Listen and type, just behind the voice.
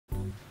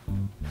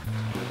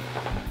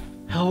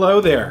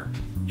Hello there,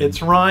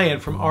 it's Ryan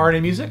from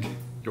RNA Music,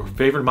 your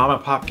favorite mom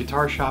and pop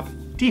guitar shop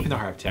deep in the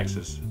heart of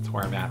Texas. That's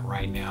where I'm at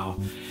right now.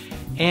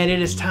 And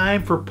it is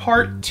time for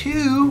part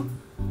 2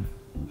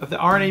 of the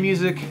RNA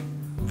Music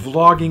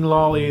Vlogging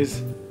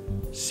Lollies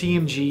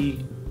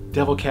CMG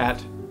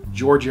Devilcat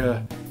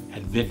Georgia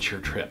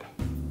adventure trip.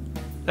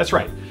 That's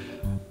right,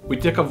 we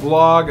took a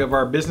vlog of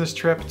our business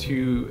trip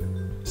to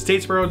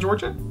Statesboro,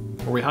 Georgia,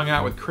 where we hung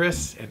out with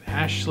Chris and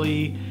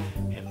Ashley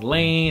and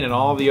Lane and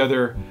all the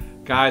other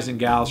guys and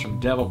gals from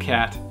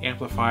Devilcat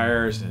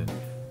amplifiers and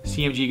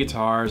CMG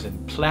guitars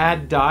and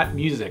Pladd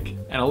music.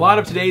 And a lot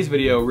of today's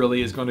video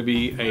really is going to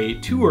be a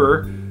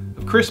tour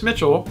of Chris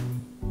Mitchell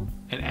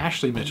and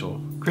Ashley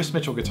Mitchell, Chris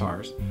Mitchell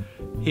guitars.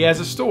 He has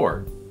a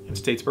store in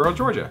Statesboro,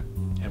 Georgia.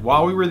 And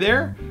while we were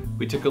there,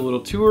 we took a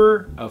little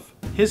tour of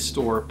his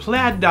store,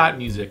 Pladd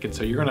music. And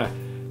so you're gonna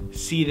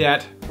see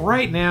that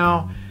right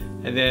now.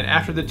 And then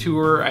after the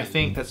tour, I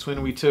think that's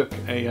when we took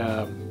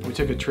a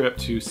trip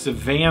to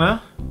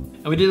Savannah.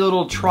 And we did a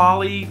little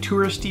trolley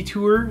touristy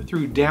tour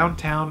through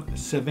downtown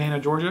Savannah,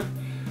 Georgia,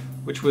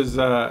 which was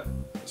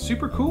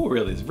super cool,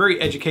 really. It's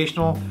very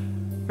educational,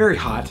 very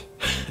hot.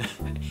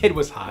 It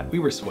was hot, we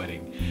were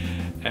sweating.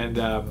 And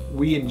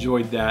we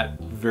enjoyed that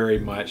very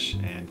much.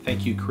 And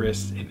thank you,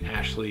 Chris and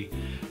Ashley.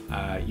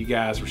 You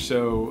guys were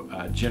so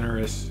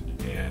generous,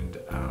 and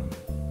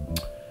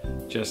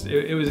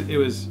it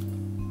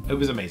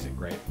was amazing,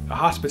 right? The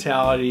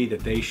hospitality that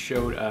they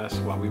showed us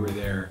while we were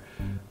there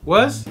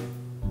was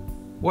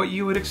what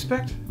you would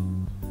expect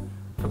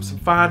from some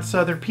fine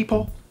Southern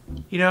people.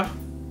 You know,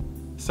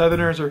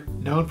 Southerners are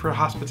known for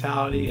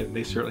hospitality, and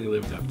they certainly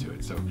lived up to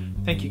it. So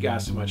thank you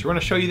guys so much. We're gonna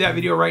show you that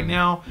video right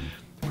now.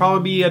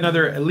 Probably be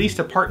at least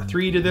a part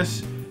 3 to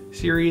this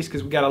series,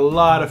 because we got a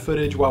lot of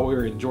footage while we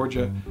were in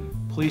Georgia.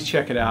 Please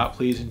check it out,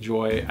 please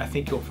enjoy. I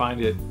think you'll find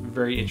it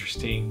very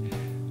interesting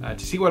to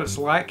see what it's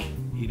like,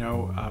 you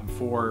know,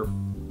 for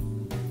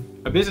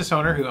a business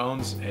owner who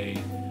owns a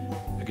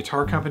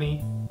guitar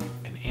company,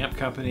 amp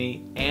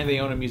company, and they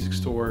own a music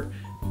store,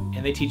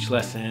 and they teach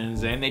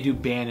lessons, and they do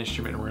band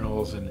instrument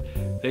rentals, and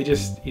they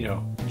just, you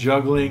know,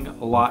 juggling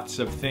lots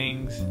of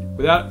things.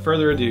 Without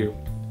further ado,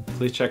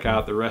 please check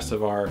out the rest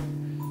of our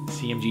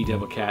CMG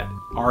Devilcat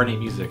RNA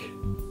Music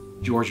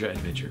Georgia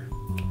adventure.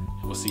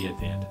 And we'll see you at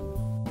the end.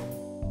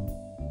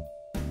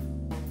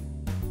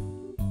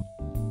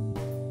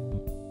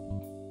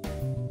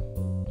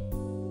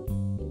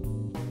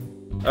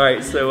 All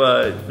right,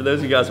 so for those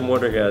of you guys who are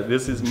wondering,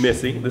 this is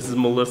Missy. This is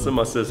Melissa,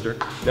 my sister.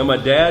 Now, my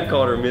dad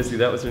called her Missy.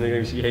 That was her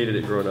nickname. She hated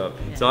it growing up.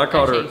 Yeah, so I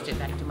called her. Changed it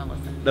back to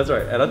Melissa. That's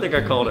right, and I think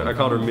I called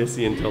her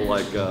Missy until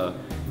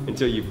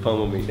until you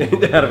pummeled me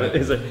out of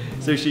it.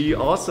 So she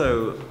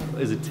also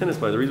is a tennis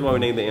player. The reason why we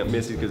named the amp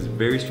Missy is because it's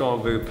very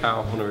strong, very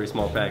powerful, and a very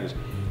small package.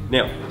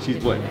 Now,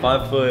 she's what,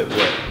 5 foot,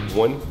 what,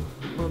 1?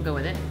 We'll go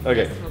with it.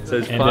 Okay, yes, we'll so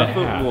it's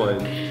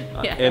 5'1".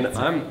 Yeah, and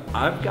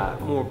I've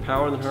got more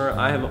power than her.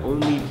 I have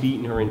only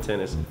beaten her in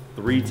tennis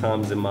 3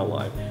 times in my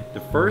life. The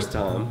first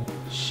time,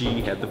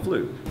 she had the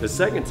flu. The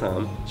second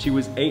time, she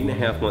was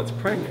 8.5 months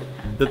pregnant.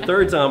 The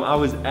third time, I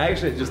was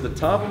actually at just the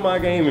top of my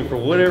game, and for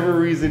whatever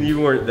reason, you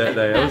weren't that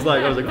day. I was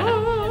like,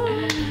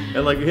 oh.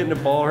 And like hitting the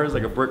ball, hers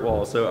like a brick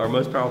wall. So our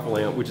most powerful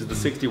amp, which is the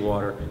 60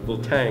 water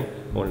little tank,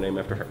 I want to name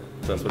after her.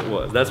 So that's what it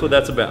was. That's what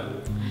that's about.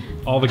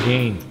 All the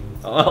gain.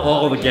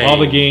 All the gain. All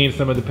the gain,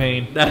 some of the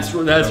pain. That's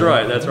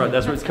right. That's what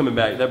it's coming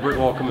back. That brick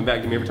wall coming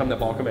back to me every time that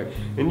ball comes back.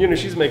 And you know,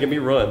 she's making me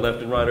run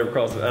left and right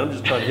across it. I'm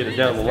just trying to hit it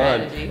down the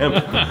line.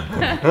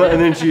 And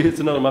then she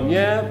hits another one.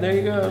 Yeah, there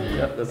you go.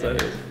 Yeah, that's how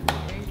it is.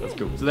 That's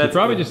cool. So that's she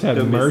probably just had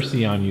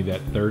mercy on you that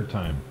third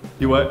time.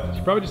 You what?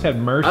 She probably just had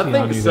mercy on you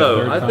that third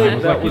time. I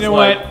think that was, you know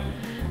what?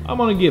 I'm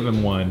gonna give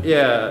him one.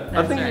 Yeah,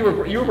 I think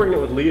right. you were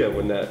pregnant with Leah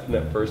when that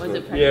first one.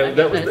 Yeah,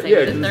 that was the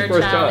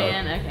first child.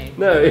 Okay.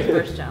 No,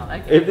 first child.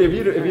 Okay. If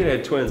you'd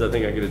had twins, I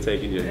think I could have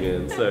taken you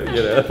again. So you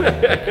know.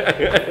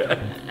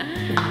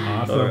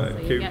 Awesome. All right, so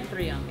you got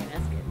 3 on me.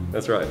 That's good.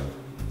 That's right.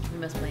 We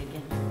must play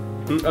again.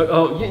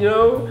 Oh, you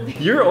know,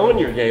 you're on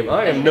your game.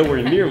 I am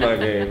nowhere near my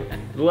game.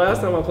 The last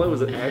time I played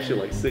was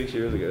actually like 6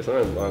 years ago.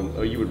 So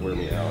oh, you would wear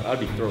me out. I'd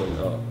be throwing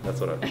up. That's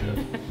what I'd be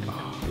doing.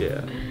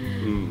 Yeah.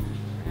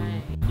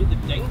 Get the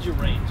danger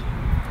range.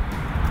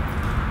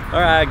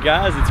 All right,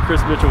 guys, it's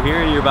Chris Mitchell here,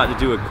 and you're about to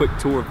do a quick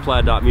tour of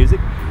Pladd Music,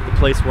 the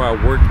place where I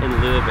work and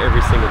live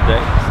every single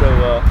day.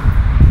 So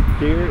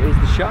here is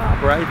the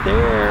shop right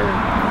there,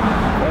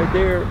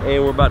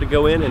 and we're about to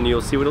go in, and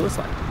you'll see what it looks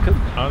like. Come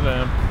on,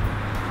 man.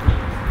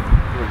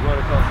 We'll run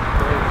across the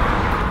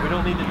stage. We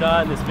don't need to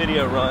die in this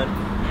video run.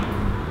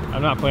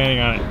 I'm not planning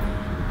on it.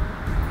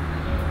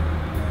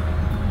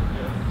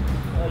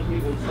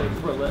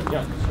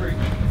 Down the street.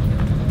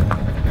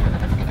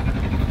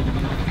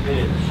 It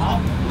is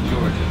hot in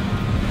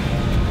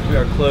Georgia. We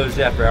are closed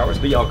after hours,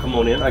 but y'all come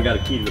on in. I got a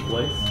key to the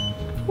place.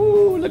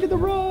 Ooh, look at the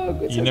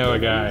rug. You know a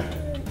guy.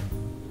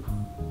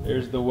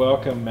 There's the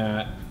welcome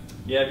mat.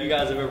 Yeah, if you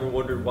guys have ever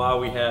wondered why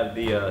we have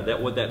the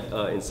what that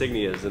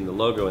insignia is in the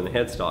logo and the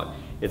headstock,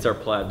 It's our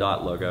Plaid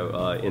dot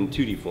logo in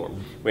 2D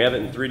form. We have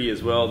it in 3D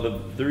as well. The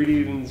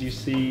 3D ones you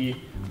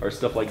see are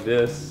stuff like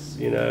this.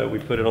 You know, we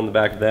put it on the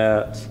back of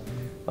that,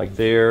 like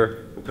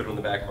there. We put it on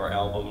the back of our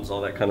albums, all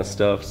that kind of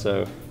stuff.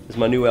 So it's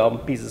my new album,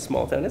 Piece of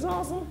Small Town. It's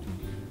awesome.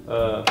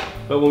 But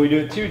when we do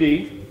it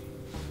 2D,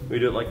 we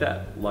do it like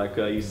that, like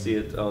you see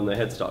it on the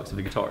headstocks of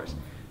the guitars.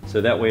 So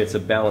that way it's a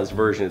balanced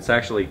version. It's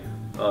actually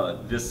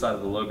this side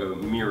of the logo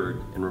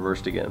mirrored and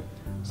reversed again.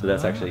 So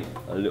that's actually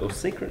a little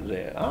secret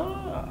there.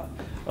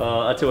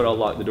 I tell you what, I'll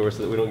lock the door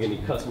so that we don't get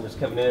any customers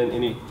coming in,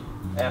 any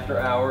after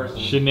hours.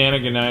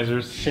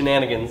 Shenaniganizers.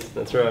 Shenanigans,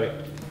 that's right.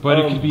 But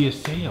it could be a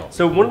sale.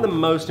 So one of the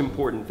most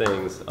important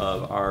things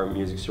of our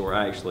music store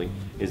actually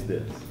is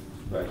this,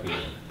 right here.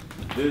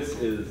 This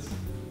is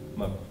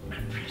my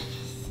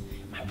precious,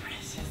 my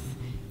precious.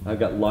 I've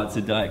got lots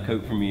of Diet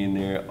Coke for me in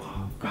there.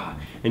 Oh God.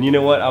 And you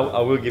know what, I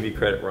will give you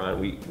credit, Ryan.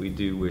 We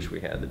do wish we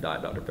had the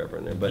Diet Dr. Pepper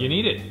in there. But you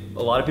need it.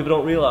 A lot of people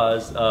don't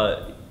realize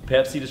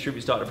Pepsi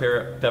distributes Dr.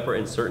 Pepper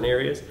in certain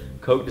areas,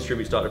 Coke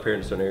distributes Dr. Pepper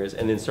in certain areas,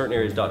 and in certain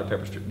areas Dr.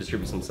 Pepper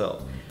distributes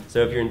themselves.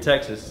 So if you're in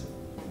Texas,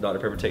 Dr.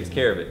 Pepper takes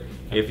care of it.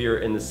 If you're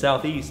in the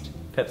Southeast,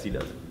 Pepsi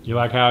does it. You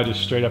like how I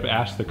just straight up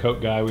asked the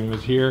Coke guy when he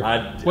was here,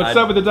 what's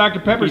up with the Dr.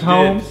 Pepper's,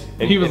 Holmes?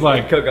 And he was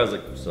like, Coke guy was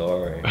like,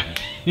 sorry,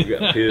 you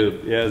got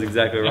pib. Yeah, that's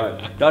exactly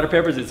right. Dr.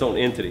 Pepper's its own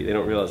entity. They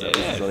don't realize that it's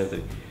its own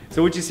entity.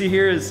 So what you see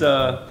here is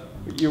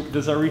this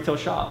is our retail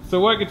shop. So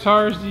what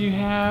guitars do you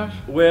have?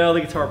 Well,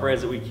 the guitar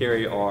brands that we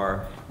carry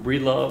are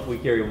Breedlove, we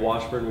carry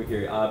Washburn, we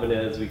carry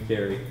Ibanez, we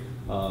carry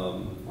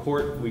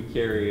Court, we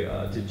carry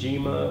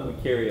Tajima,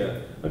 we carry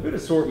a good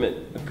assortment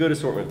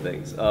of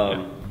things.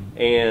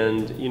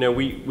 And you know,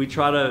 we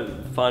try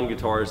to find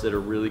guitars that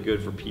are really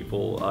good for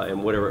people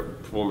and whatever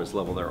performance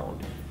level they're on.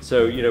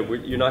 So you know,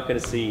 you're not going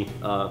to see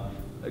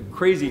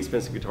crazy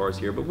expensive guitars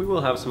here, but we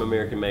will have some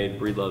American-made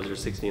Breedloves that are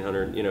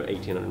 $1,600, you know,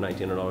 $1,800,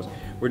 $1,900.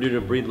 We're doing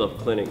a Breedlove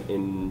clinic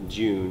in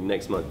June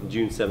next month,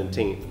 June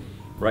 17th,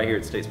 right here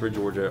at Statesboro,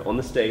 Georgia, on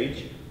the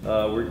stage.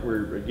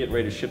 We're getting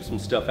ready to ship some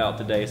stuff out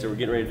today, so we're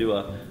getting ready to do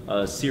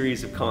a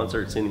series of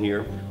concerts in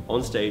here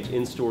on stage,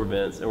 in-store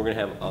events, and we're going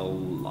to have a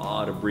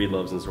lot of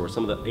Breedloves in store.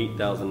 Some of the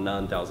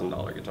 $8,000,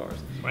 $9,000 guitars.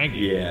 Swanky.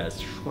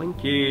 Yes,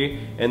 swanky.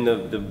 And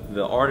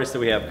the artist that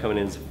we have coming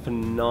in is a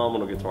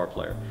phenomenal guitar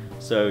player.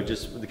 So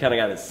just the kind of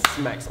guy that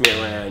smacks me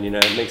around, you know,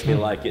 it makes me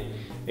like it.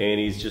 And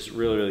he's just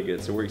really, really good.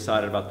 So we're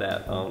excited about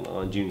that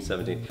on June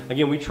 17th.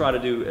 Again, we try to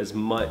do as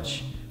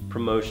much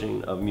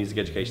promotion of music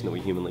education that we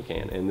humanly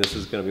can, and this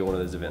is going to be one of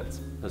those events.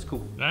 That's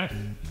cool. Nice.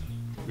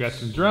 We got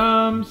some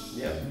drums.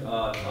 Yeah,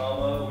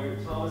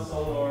 Tama,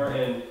 Sonar,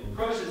 and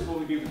Crush is what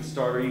we do for the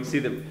starter. You can see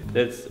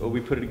that's what we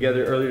put it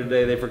together earlier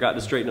today. They forgot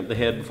to straighten up the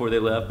head before they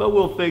left, but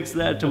we'll fix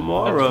that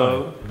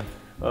tomorrow.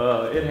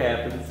 It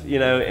happens, you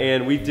know.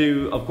 And we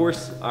do, of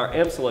course, our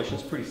amp selection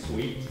is pretty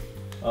sweet.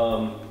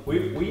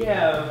 We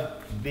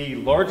have the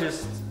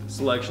largest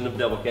selection of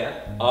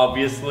Devilcat,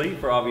 obviously,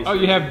 for obvious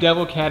reasons. You have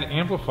Devilcat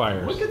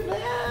amplifiers. Look at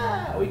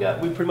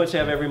that! We pretty much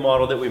have every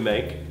model that we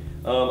make.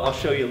 I'll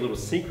show you a little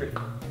secret.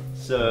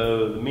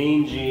 So the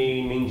Mean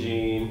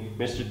Gene,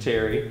 Mr.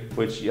 Terry,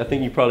 which I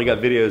think you probably got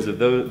videos of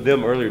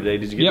them earlier today.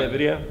 Did you get that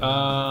video?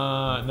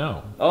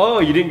 No. Oh,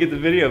 you didn't get the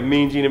video of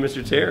Mean Gene and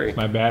Mr. Terry.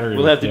 My battery.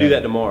 We'll have to do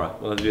that tomorrow.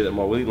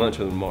 We'll eat lunch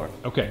with them tomorrow.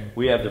 Okay.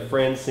 We have the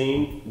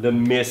Francine, the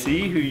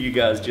Missy, who you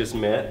guys just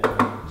met.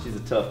 She's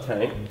a tough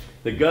tank.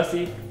 The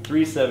Gussie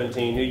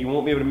 317, who you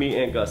won't be able to meet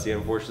Aunt Gussie.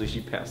 Unfortunately,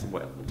 she passed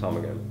away a time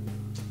ago.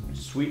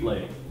 Sweet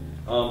lady.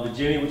 The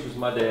Jenny, which was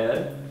my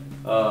dad.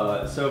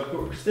 So of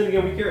course, then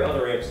again, we carry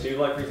other amps too.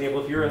 Like for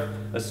example, if you're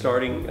a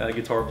starting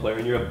guitar player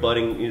and you're a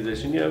budding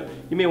musician, you know,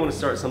 you may want to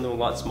start something a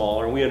lot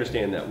smaller, and we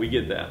understand that. We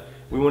get that.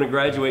 We want to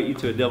graduate you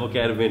to a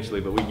Devilcat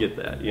eventually, but we get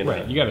that. You know,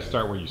 right? You got to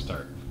start where you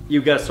start.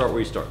 You've got to start where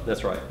you start.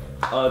 That's right.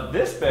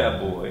 This bad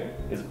boy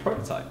is a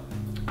prototype.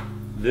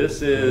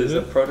 This is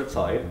a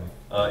prototype.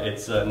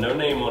 It's no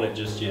name on it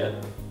just yet.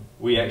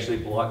 We actually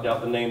blocked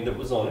out the name that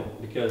was on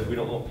it because we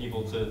don't want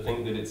people to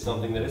think that it's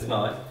something that it's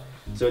not.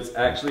 So it's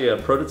actually a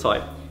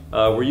prototype.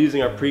 We're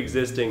using our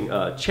pre-existing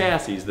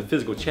chassis, the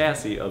physical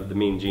chassis of the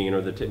Mean Gene or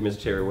the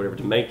Mr. Terry or whatever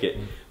to make it.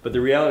 But the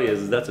reality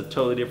is that's a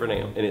totally different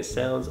amp, and it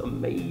sounds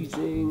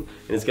amazing.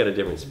 And it's got a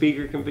different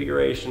speaker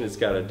configuration. It's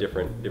got a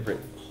different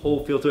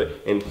whole feel to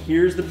it. And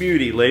here's the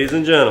beauty, ladies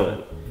and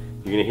gentlemen.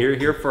 You're gonna hear it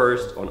here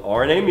first on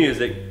RNA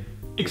Music.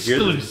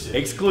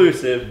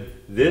 Exclusive.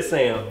 This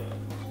amp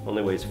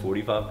only weighs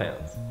 45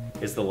 pounds.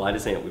 It's the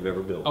lightest amp we've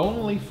ever built.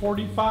 Only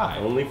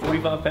 45? Only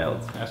 45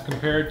 pounds. As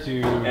compared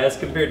to? As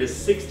compared to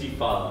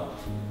 65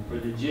 for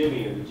the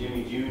Jimmy or the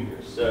Jimmy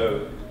Jr.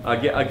 So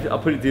I'll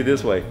put it through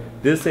this way.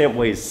 This amp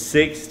weighs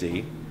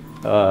 60.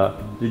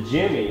 The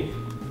Jimmy,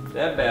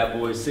 that bad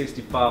boy is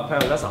 65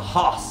 pounds. That's a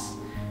hoss.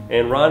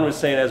 And Ron was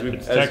saying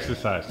it's Texas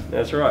size.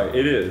 That's right,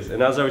 it is.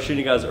 And as I was showing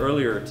you guys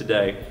earlier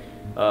today,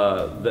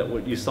 that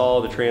what you saw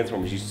the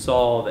transformers, you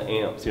saw the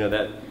amps, you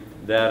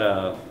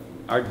know,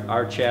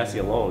 our chassis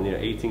alone, you know,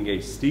 18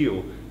 gauge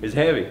steel is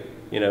heavy.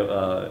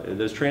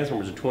 those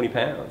transformers are 20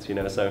 pounds,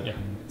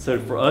 so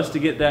for us to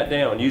get that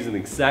down using the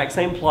exact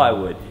same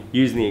plywood,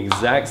 using the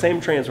exact same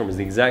transformers,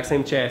 the exact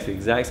same chassis, the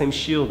exact same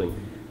shielding,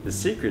 the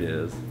secret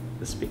is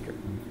the speaker.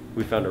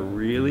 We found a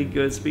really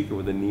good speaker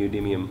with a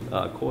neodymium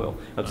coil,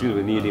 with a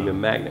neodymium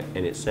magnet,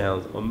 and it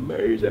sounds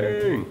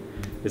amazing.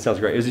 It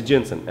sounds great. It was a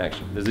Jensen,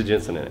 actually. There's a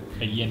Jensen in it.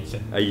 A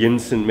Jensen. A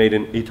Jensen made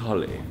in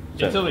Italy.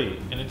 Italy,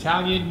 an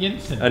Italian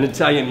Jensen. An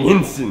Italian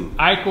Jensen.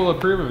 Ike will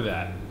approve of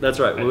that. That's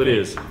right. Well, it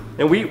is.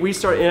 And we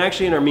start, and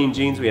actually in our mean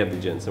jeans we have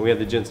the Jensen. We have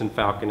the Jensen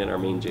Falcon in our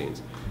mean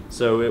jeans.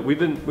 So we've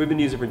been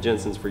using for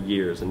Jensens for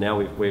years, and now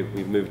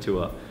we've moved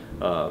to a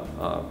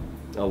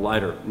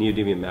lighter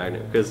neodymium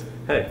magnet because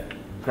hey,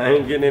 I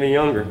ain't getting any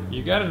younger.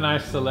 You got a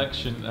nice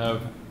selection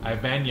of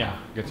Ibanez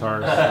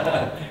guitars.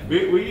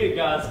 we get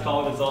guys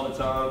calling us all the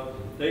time,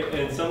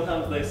 and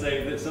sometimes they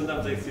say that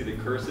sometimes they see the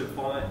cursive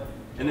font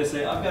and they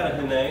say, "I've got a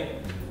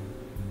Hene,"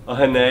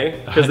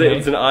 because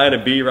it's an I and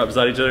a B right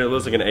beside each other. It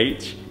looks like an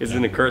H. It's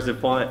in the cursive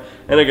font,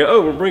 and I go,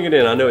 "Oh, we'll bring it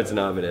in." I know it's an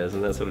Ibanez,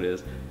 and that's what it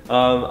is.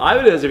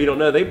 Ibanez, if you don't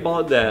know, they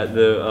bought that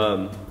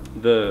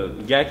the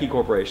Gaki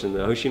Corporation, the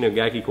Hoshino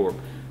Gaki Corp,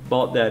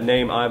 bought that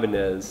name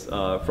Ibanez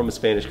from a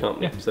Spanish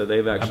company. Yeah. So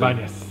they've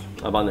actually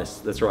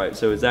Ibanez, that's right.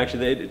 So it's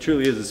actually, it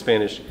truly is a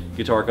Spanish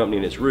guitar company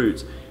in its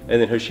roots. And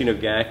then Hoshino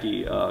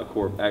Gaki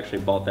Corp actually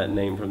bought that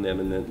name from them,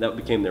 and then that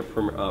became their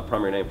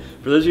primary name.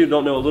 For those of you who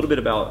don't know a little bit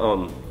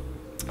about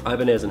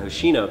Ibanez and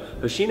Hoshino,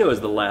 Hoshino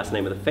is the last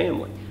name of the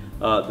family.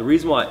 The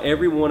reason why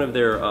every one of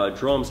their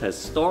drums has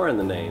star in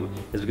the name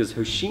is because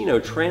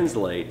Hoshino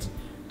translates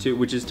to,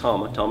 which is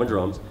Tama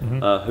drums,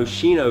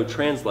 Hoshino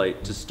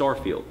translate to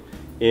Starfield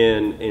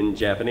in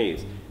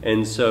Japanese.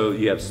 And so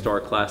you have Star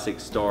Classic,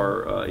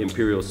 Star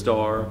Imperial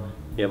Star,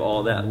 you have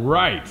all that.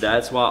 Right.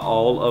 That's why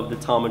all of the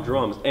Tama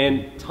drums.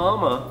 And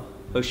Tama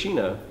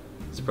Hoshino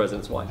is the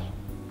president's wife.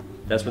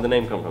 That's where the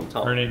name comes from,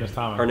 Tama. Her name is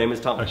Tama. Her name is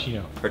Tama.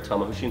 Hoshino. Her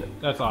Tama Hoshino.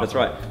 That's awesome. That's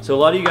right. So a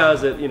lot of you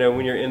guys that,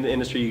 when you're in the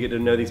industry, you get to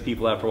know these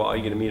people after a while,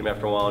 you get to meet them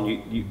after a while, and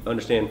you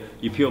understand,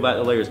 you peel back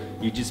the layers.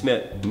 You just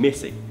met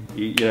Missy.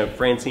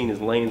 Francine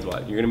is Lane's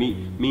wife. You're going to meet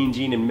Mean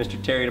Gene and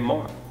Mr. Terry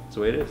tomorrow. That's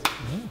the way it is.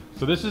 Yeah.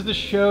 So this is the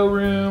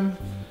showroom.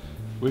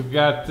 We've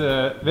got,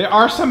 there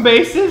are some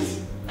basses.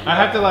 I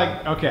have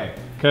to okay,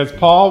 because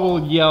Paul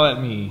will yell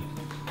at me.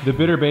 The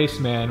bitter bass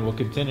man will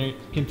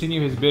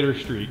continue his bitter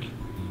streak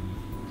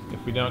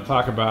if we don't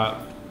talk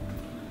about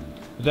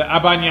the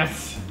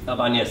Ibanez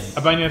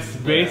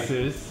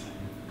basses,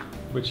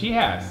 which he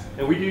has.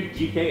 And we do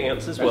GK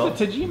amps as well. There's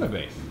a Tajima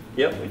bass.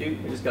 Yep, we do.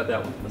 We just got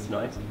that one. That's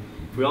nice.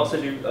 We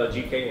also do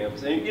GK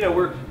amps, and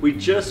we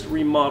just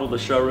remodeled the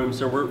showroom,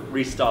 so we're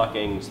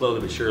restocking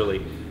slowly but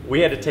surely. We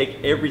had to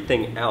take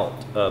everything out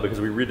because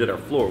we redid our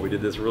floor. We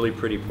did this really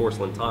pretty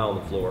porcelain tile on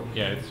the floor.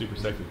 Yeah, it's super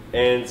sexy.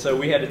 And so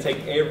we had to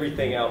take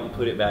everything out and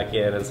put it back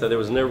in, and so there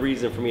was no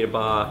reason for me to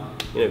buy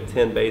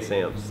 10 bass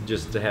amps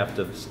just to have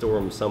to store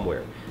them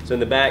somewhere. So in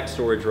the back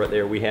storage right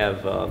there, we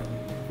have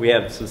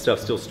some stuff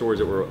still storage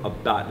that we're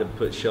about to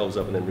put shelves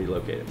up and then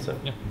relocate it. So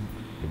yeah.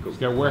 Cool.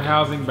 We've got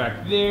warehousing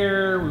back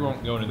there. We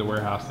won't go into the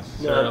warehouse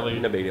necessarily.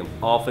 No big deal.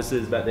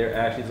 Offices back there.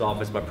 Ashley's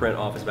office, my print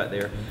office back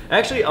there.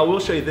 Actually, I will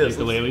show you this.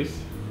 Ukuleles.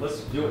 Let's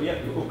do it.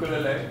 Yeah,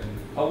 ukulele.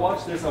 I'll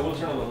watch this. I will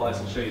turn on the lights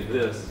and show you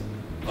this.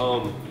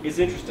 It's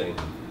interesting.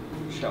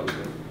 Shall we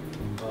go?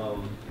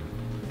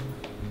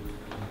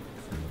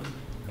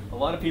 A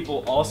lot of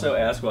people also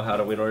ask, well, how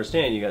do we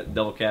understand? You got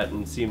Devilcat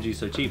and CMG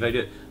so cheap.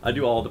 I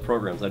do all the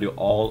programs. I do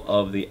all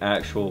of the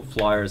actual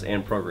flyers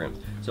and programs.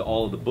 So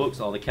all of the books,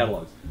 all the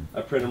catalogs. I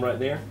print them right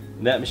there,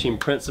 and that machine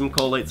prints them,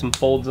 collates them,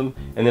 folds them,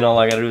 and then all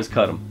I gotta do is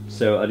cut them.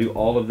 So I do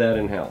all of that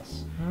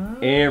in-house.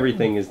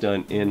 Everything is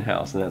done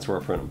in-house, and that's where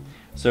I print them.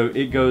 So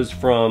it goes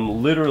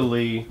from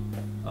literally,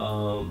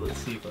 let's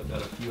see if I've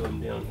got a few of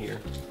them down here.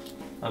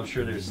 I'm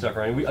sure they're stuck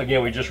around.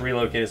 We just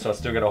relocated, so I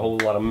still got a whole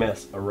lot of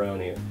mess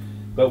around here.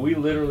 But we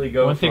literally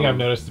go One thing I've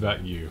noticed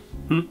about you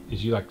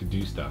is you like to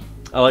do stuff.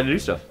 I like to do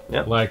stuff,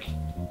 yeah. Like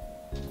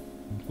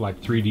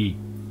 3D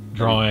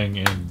drawing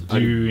and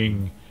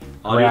doing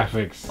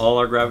graphics. All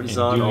our graphic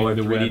design, all our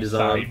 3D website,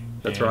 design.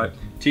 That's right.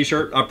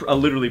 T-shirt, I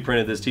literally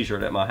printed this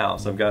T-shirt at my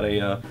house. I've got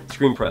a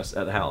screen press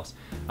at the house.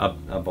 I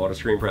bought a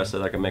screen press so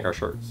that I can make our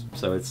shirts.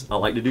 So I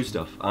like to do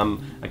stuff.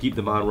 I keep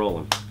the mind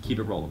rolling. Keep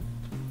it rolling.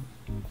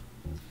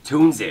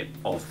 Tunes it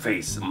or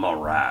face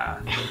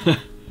Mariah.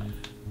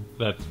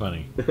 That's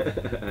funny.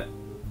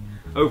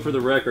 Oh, for the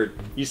record,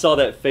 you saw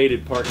that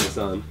faded parking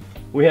sign.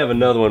 We have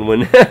another one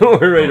when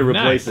we're ready to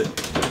replace it.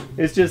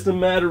 It's just a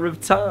matter of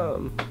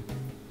time.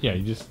 Yeah,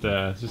 you just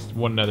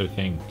one other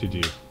thing to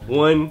do.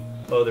 One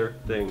other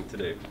thing to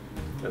do.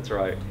 That's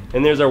right.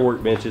 And there's our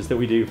workbenches that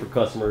we do for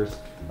customers.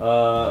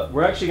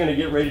 We're actually going to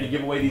get ready to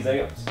give away these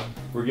amps.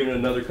 We're giving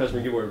another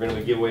customer giveaway. We're going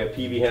to give away a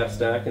PV half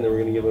stack, and then we're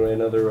going to give away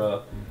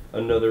another.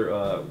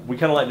 We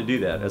kind of like to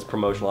do that as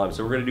promotional items.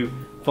 So we're going to do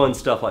fun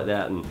stuff like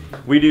that, and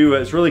we do.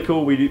 It's really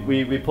cool.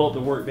 We pull up the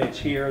workbench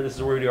here. This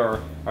is where we do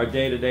our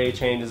day-to-day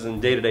changes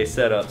and day-to-day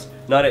setups.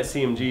 Not at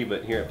CMG,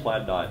 but here at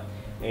Pladd.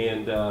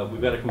 And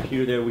we've got a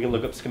computer there. We can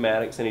look up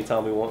schematics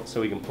anytime we want.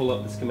 So we can pull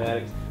up the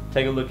schematics,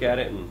 take a look at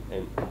it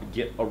and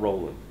get a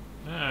rolling.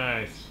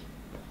 Nice.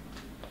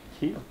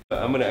 Yeah.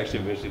 I'm gonna actually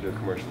eventually do a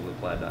commercial in the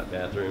Pladd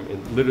bathroom,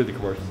 and literally the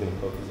commercial's gonna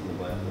focus on the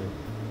bathroom.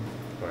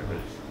 Alright, but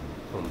it's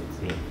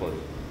funny.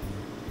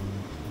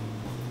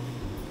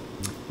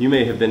 You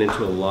may have been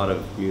into a lot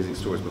of music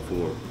stores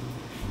before,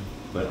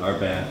 but our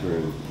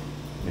bathroom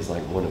is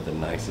like one of the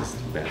nicest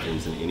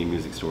bathrooms in any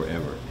music store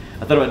ever.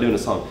 I thought about doing a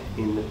song,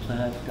 in the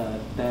Pladd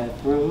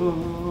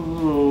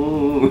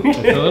bathroom. It's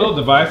a little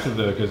divisive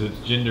though, because it's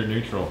gender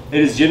neutral.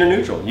 It is gender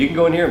neutral. You can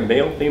go in here,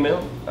 male,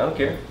 female, I don't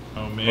care.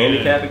 Oh man.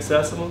 Handicap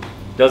accessible,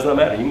 does not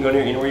matter. You can go in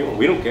here anywhere you want.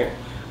 We don't care.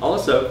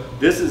 Also,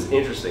 this is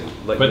interesting.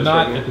 Like but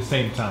not right at the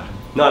same time.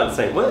 Not at the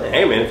same. Well,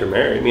 hey man, if you're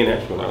married, me and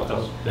Ash will not.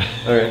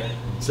 Okay.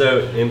 So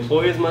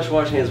employees must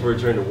wash hands before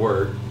return to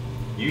work.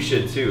 You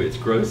should too. It's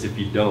gross if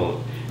you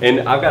don't.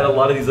 And I've got a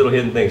lot of these little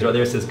hidden things. Right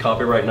there it says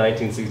copyright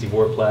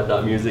 1964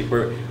 Pladd.music.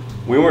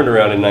 We weren't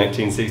around in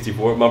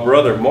 1964. My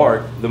brother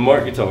Mark, the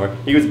Mark guitar,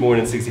 he was born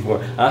in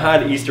 '64. I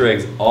hide Easter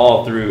eggs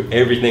all through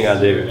everything I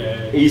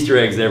do. Easter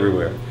eggs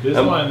everywhere. This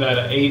one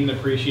that Aiden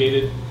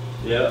appreciated.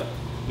 Yeah.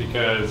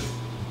 Because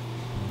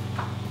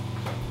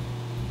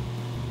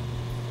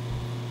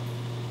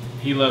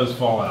he loves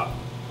Fallout.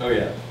 Oh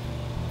yeah.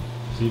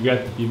 So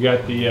you've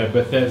got the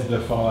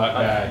Bethesda Fallout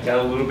guy. Got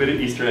a little bit of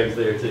Easter eggs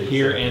there too.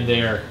 Here and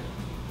there.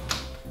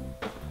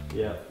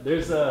 Yeah,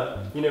 there's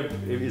you know, I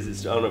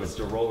don't know if it's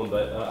still rolling,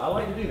 but I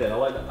like to do that.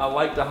 I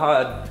like to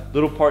hide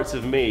little parts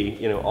of me,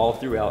 you know, all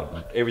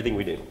throughout everything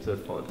we do. So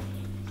it's fun.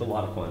 It's a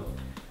lot of fun.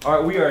 All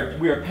right, we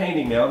are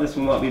painting now. This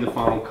will not be the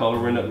final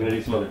color. We're going to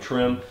do some other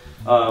trim.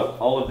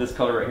 All of this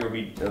color right here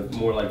will be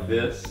more like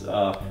this.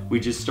 We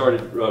just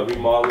started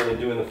remodeling and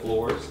doing the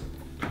floors.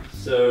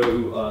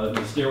 So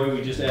the stairway,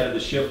 we just added the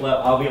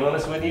shiplap. I'll be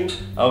honest with you,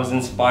 I was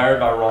inspired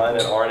by Ryan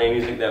at RNA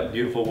Music, that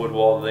beautiful wood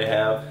wall that they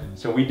have.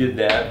 So we did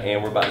that,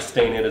 and we're about to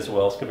stain it as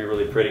well. It's gonna be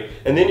really pretty.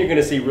 And then you're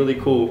gonna see really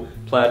cool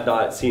Pladd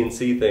dot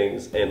CNC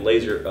things and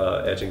laser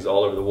etchings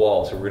all over the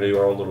wall. So we're gonna do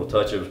our own little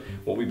touch of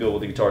what we build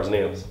with the guitars and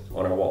amps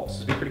on our walls.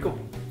 It's gonna be pretty cool.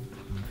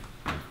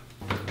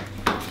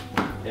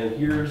 And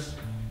here's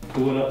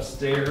going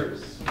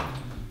upstairs.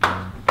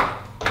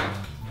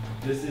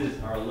 This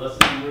is our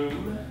lesson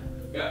room.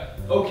 Yeah.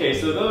 Okay,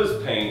 so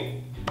those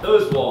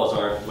walls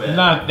aren't wet.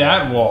 Not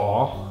that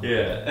wall.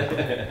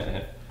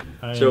 Yeah.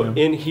 So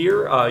in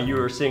here, you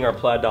are seeing our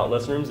Pladd dot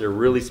lesson rooms. They're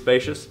really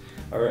spacious.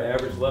 Our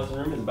average lesson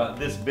room is about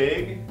this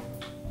big.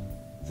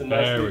 It's a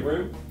nice big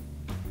room.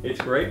 It's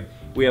great.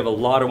 We have a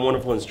lot of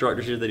wonderful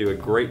instructors here. They do a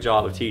great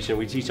job of teaching.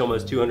 We teach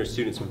almost 200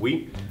 students a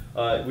week.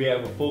 We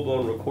have a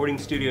full-blown recording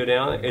studio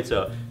down there. It's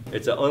an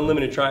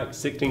unlimited track,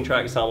 16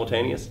 tracks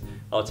simultaneous.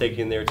 I'll take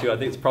you in there too. I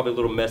think it's probably a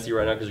little messy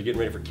right now because you're getting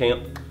ready for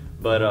camp.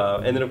 But,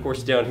 and then of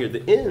course down here at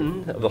the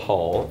end of the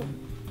hall,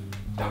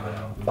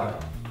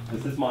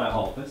 this is my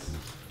office,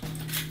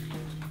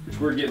 which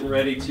we're getting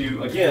ready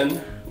to, again,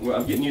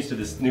 I'm getting used to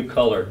this new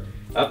color.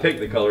 I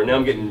picked the color, now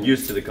I'm getting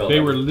used to the color. They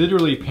were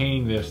literally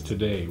painting this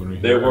today when we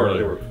They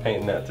were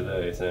painting that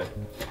today, so.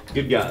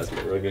 Good guys,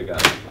 man, really good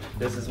guys.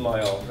 This is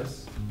my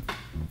office.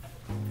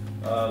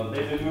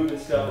 They've been moving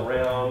stuff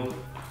around,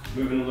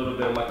 moving a little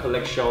bit of my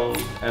collection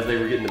as they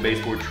were getting the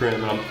baseboard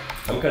trim. I'm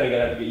kind of gonna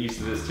have to get used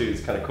to this too,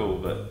 it's kind of cool,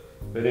 but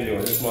anyway,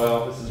 this is my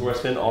office. This is where I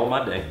spend all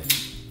my day.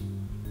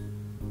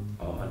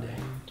 All my day.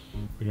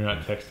 When you're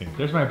not texting.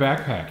 There's my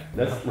backpack.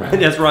 That's right.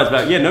 That's Rod's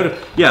back.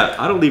 Yeah,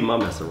 I don't leave my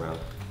mess around.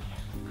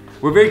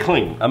 We're very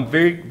clean. I'm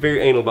very,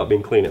 very anal about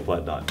being clean at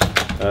Pladd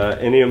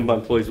dot. Any of my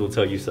employees will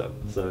tell you so.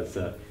 So it's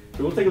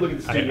we'll take a look at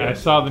the studio. I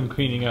saw them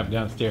cleaning up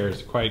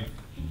downstairs quite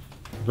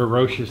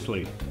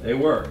ferociously. They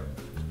were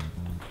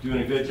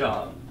doing a good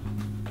job.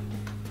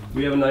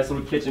 We have a nice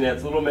little kitchenette.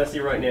 It's a little messy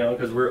right now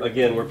because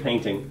we're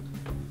painting.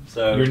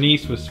 So your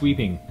niece was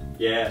sweeping.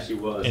 Yeah, she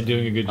was. And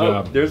doing a good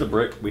job. Oh, there's a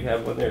brick. We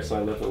have one there,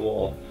 somebody left on the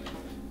wall.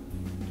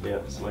 Yeah,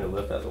 somebody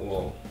left that on the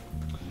wall.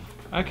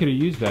 I could have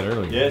used that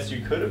earlier. Yes, you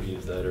could have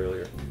used that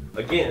earlier.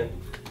 Again.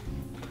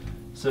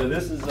 So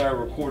this is our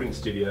recording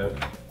studio.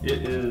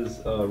 It is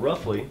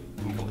roughly,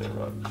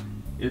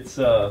 it's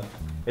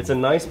a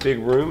nice big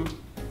room.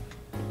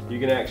 You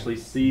can actually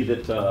see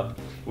that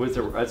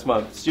that's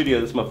my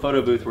studio, that's my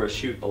photo booth where I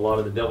shoot a lot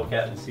of the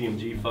Devilcat and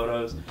CMG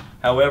photos.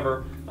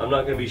 However, I'm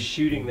not going to be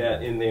shooting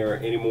that in there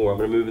anymore. I'm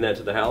going to move that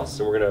to the house,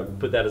 and we're going to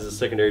put that as a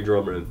secondary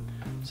drum room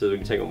so that we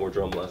can take on more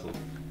drum lessons.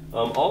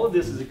 All of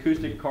this is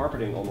acoustic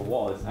carpeting on the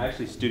wall. It's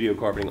actually studio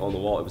carpeting on the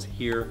wall. It was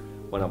here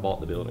when I bought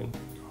the building.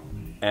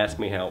 Ask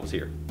me how it was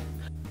here.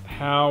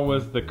 How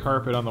was the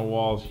carpet on the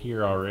walls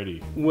here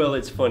already? Well,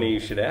 it's funny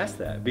you should ask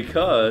that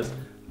because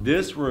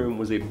this room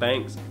was a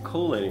bank's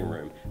collating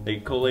room. They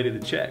collated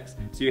the checks.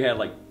 So you had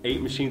like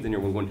 8 machines in here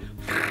going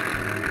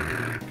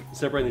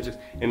separating the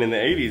checks. And in the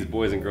 80s,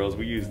 boys and girls,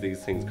 we used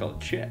these things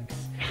called checks.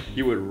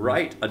 You would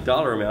write a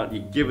dollar amount, you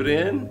give it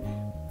in,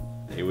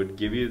 they would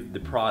give you the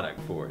product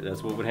for it.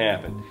 That's what would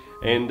happen.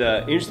 And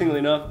interestingly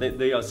enough,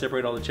 they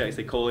separated all the checks,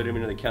 they collated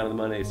them, they counted the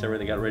money, they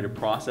separated, they got ready to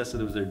process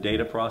it. It was their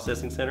data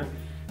processing center.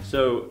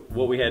 So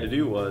what we had to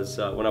do was,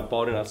 when I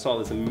bought it, I saw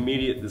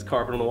this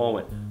carpet on the wall,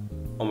 went,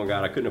 oh my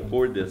God, I couldn't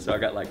afford this. So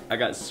I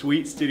got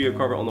sweet studio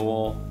carpet on the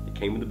wall. It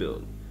came with the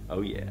building.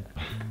 Oh yeah.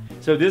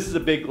 So this is a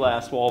big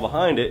glass wall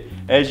behind it.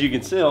 As you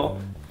can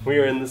tell, we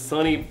are in the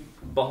sunny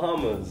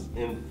Bahamas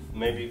in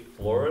maybe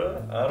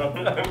Florida, I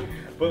don't know.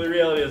 But the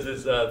reality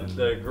is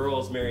the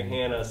girls, Mary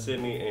Hannah,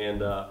 Sydney,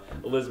 and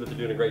Elizabeth are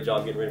doing a great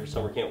job getting ready for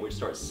summer camp, which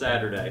starts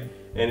Saturday.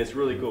 And it's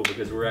really cool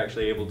because we're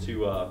actually able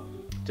to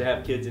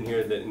have kids in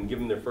here and give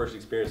them their first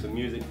experience with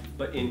music.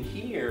 But in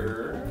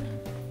here,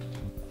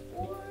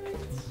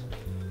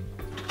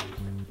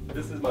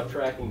 this is my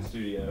tracking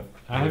studio.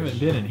 I haven't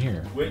been in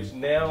here. Which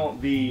now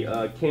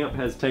the camp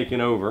has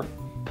taken over.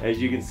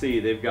 As you can see,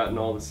 they've gotten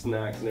all the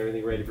snacks and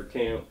everything ready for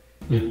camp.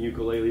 And the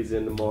ukulele's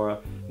in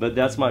tomorrow. But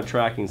that's my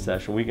tracking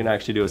session. We can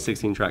actually do a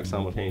 16-track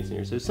simultaneously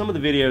here. So some of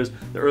the videos,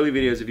 the early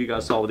videos, if you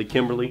guys saw with the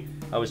Kimberly,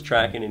 I was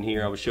tracking in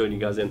here. I was showing you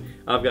guys in.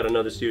 I've got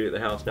another studio at the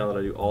house now that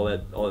I do all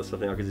that stuff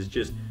now because it's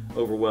just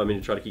overwhelming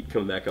to try to keep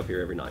coming back up here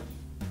every night.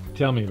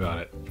 Tell me about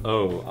it.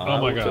 Oh I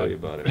will tell you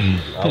about it.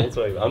 I will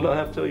tell you. I'm not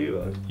have to tell you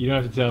about it. You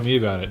don't have to tell me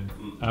about it.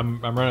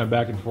 I'm running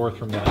back and forth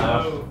from that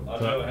house. I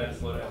know I had to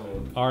slow down,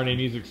 man. RNA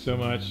music so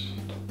much.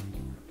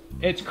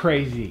 It's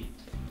crazy.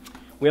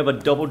 We have a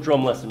double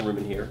drum lesson room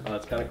in here.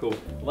 It's kind of cool.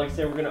 Like I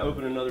said, we're going to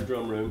open another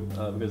drum room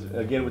because,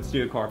 again, with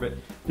studio carpet.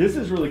 This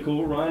is really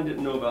cool. Ryan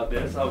didn't know about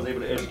this. I was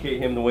able to educate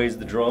him the ways of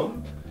the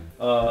drum.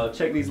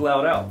 Check these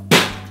loud out.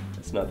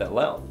 It's not that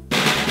loud.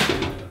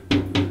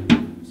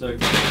 So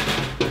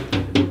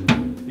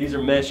these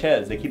are mesh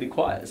heads. They keep it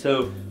quiet.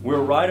 So we're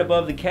right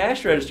above the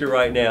cash register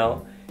right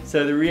now.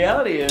 So the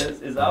reality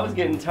is I was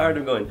getting tired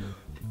of going,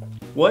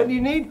 what do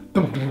you need?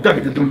 I'm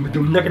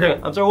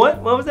sorry,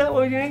 what? What was that?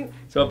 What do you need?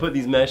 So I put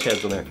these mesh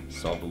heads on there.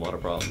 Solved a lot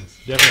of problems.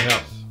 Definitely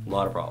helps. A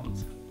lot of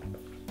problems.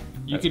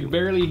 You could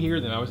barely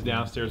hear them. I was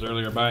downstairs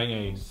earlier buying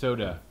a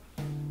soda.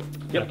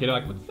 Yep. Like, you're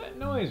like, what's that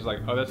noise? Like,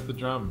 oh, that's the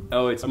drum.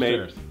 Oh, it's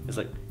upstairs. made. It's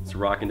like, it's a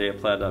rocking day at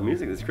Pladd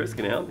Music. This Chris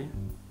can help you.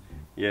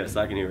 Yes,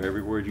 I can hear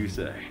every word you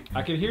say.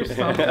 I could hear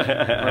something, but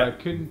I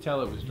couldn't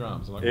tell it was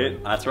drums. I'm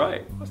like, that's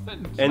right. What's that?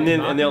 And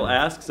they'll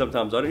ask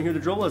sometimes, I didn't hear the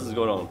drum lessons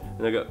going on.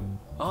 And they go,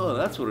 oh,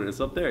 that's what it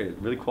is up there. It's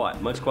really quiet,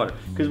 much quieter.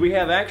 Because we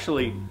have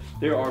actually,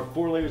 there are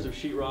 4 layers of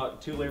sheetrock,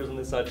 2 layers on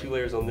this side, 2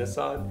 layers on this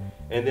side.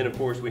 And then of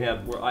course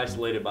we're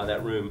isolated by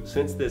that room.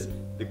 Since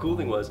the cool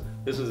thing was,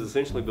 this was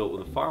essentially built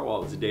with a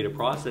firewall. It's a data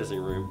processing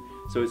room.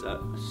 So it's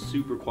a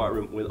super quiet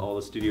room with all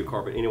the studio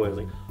carpet. Anyway, I was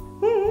like,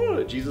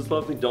 oh, Jesus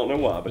loves me, don't know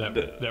why.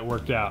 But that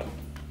worked out.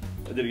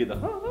 I did get the,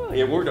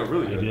 yeah, it worked out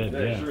really good. It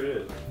did, yeah. Sure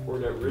did.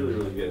 Worked out really,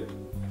 really good.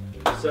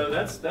 So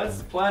that's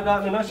Pladd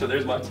in a nutshell.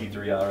 There's my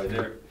T3i right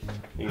there.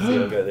 You can see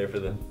I'll go there for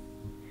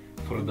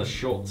the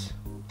shots.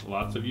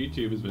 Lots of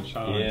YouTube has been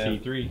shot on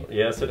T3.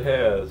 Yes, it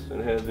has.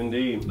 It has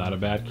indeed. Not a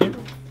bad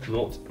camera.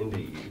 Not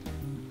indeed.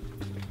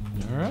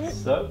 All right.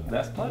 So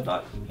that's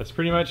Pladd. That's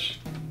pretty much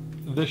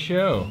the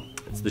show.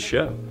 It's the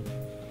show.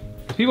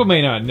 People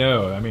may not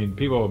know. I mean,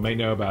 people may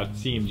know about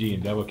CMG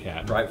and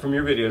Devilcat. Right, from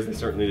your videos, they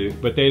certainly do.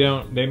 But they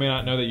may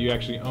not know that you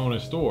actually own a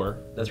store.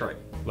 That's right.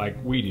 Like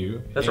we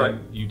do. That's right.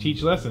 You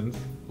teach lessons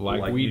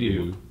like we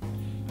do.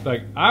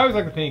 Like, I always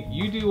like to think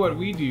you do what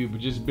we do,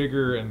 but just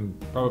bigger and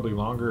probably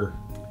longer.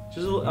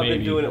 I've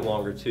been doing it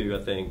longer too,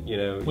 I think. You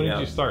know. When did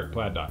you start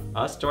Pladd?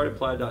 I started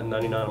Pladd in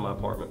 '99 in my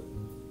apartment.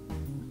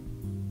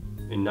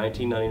 In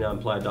 1999,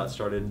 Pladd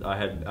started. I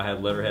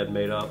had letterhead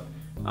made up.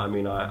 I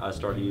mean, I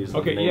started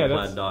using the name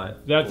Pladd.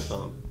 That's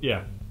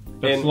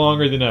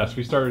longer than us.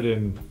 We started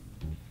in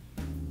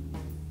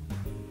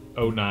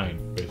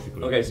 09,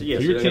 basically. Okay, so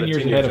you're 10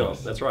 years ahead of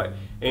us. That's right.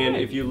 And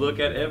if you look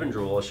at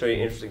Evandrel, I'll show you an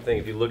interesting thing.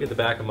 If you look at the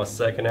back of my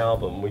second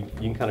album, you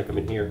can kind of come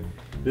in here.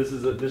 This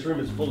room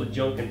is full of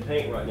junk and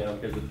paint right now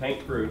because the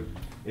paint crew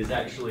is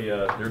actually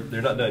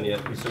they're not done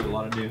yet. We still got a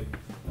lot to do.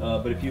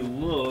 But if you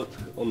look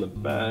on the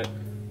back,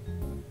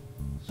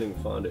 so you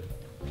can find it,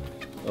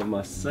 of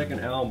my second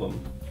album,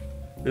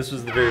 this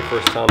was the very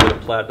first time that a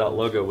Pladd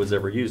logo was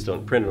ever used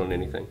printed on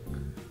anything.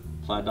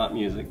 Pladd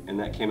Music, and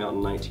that came out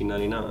in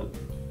 1999.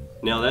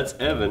 Now that's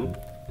Evan,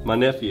 my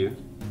nephew.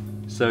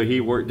 So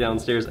he worked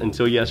downstairs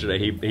until yesterday.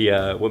 He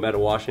went back to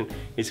Washington.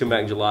 He's coming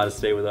back in July to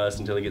stay with us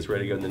until he gets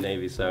ready to go in the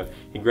Navy. So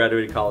he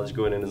graduated college,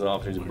 going in as an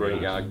officer. He's a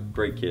brilliant guy,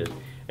 great kid.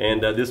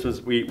 And this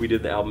was, we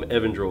did the album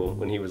Evandrel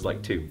when he was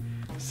like 2.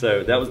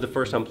 So that was the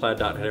first time Pladd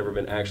had ever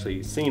been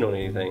actually seen on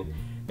anything.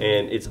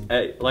 And it's,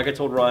 like I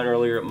told Ryan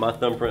earlier, my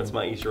thumbprints,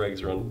 my Easter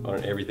eggs are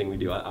on everything we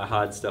do. I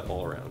hide stuff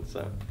all around,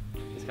 so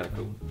it's kind of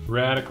cool.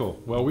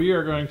 Radical. Well, we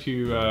are going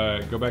to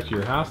go back to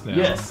your house now.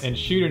 Yes. And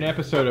shoot an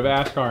episode of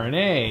Ask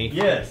RNA.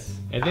 Yes.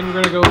 And then we're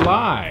going to go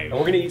live. And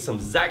we're going to eat some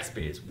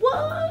Zaxby's.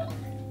 What?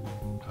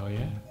 Oh,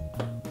 yeah.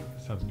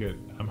 Sounds good.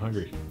 I'm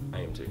hungry. I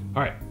am too.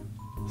 All right.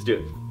 Let's do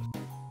it.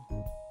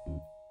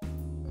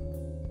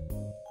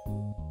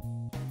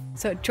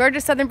 So, Georgia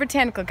Southern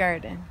Botanical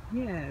Garden.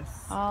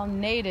 Yes. All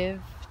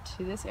native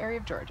to this area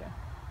of Georgia.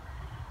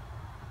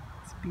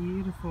 It's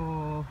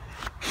beautiful.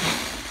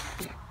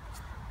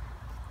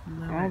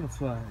 All the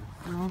flies.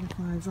 All the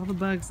flies, all the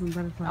bugs and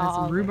butterflies,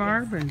 and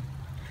rhubarb and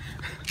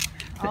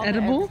the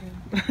edible.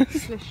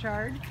 Swiss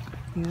chard.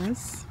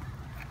 Yes.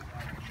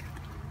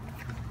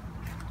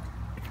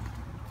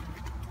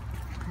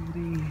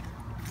 pretty.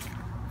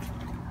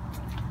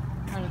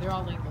 Oh, they're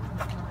all labeled.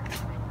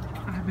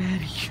 I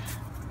bet.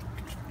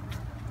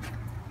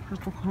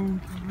 Purple cone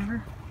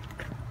flower.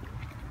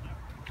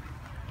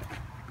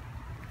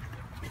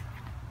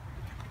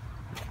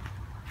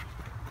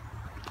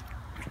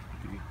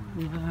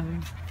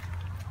 Live.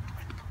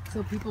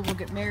 So people will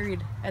get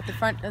married at the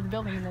front of the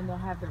building and then they'll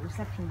have the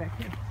reception back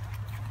here.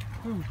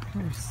 Oh, of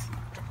course.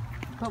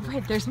 But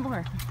wait, there's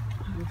more.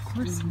 Of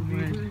course you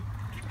would.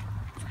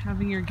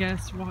 Having your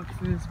guests walk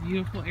through this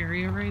beautiful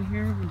area right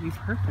here would be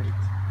perfect.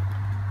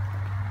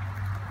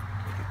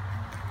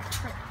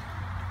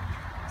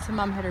 So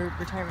Mom had her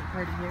retirement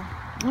party here.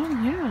 Oh,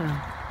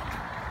 yeah.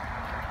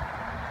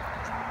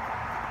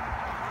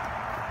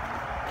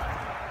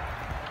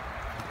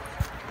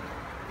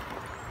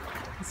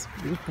 This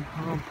beautiful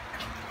palm.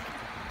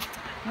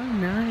 Oh,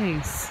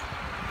 nice.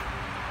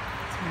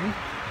 Sorry.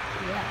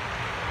 Yeah.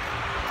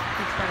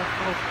 It's got a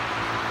full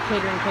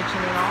catering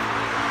kitchen and all.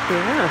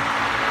 Yeah.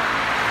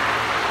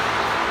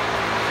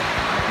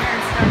 My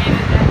parents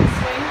donated that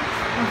swing.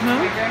 Uh-huh.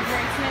 My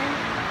grandparents' name.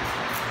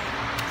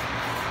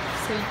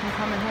 So you can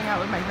come and hang out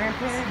with my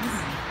grandparents.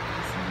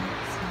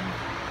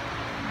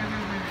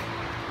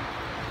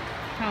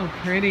 How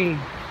pretty.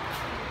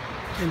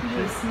 And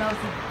It smells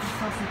like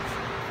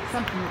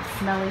something that's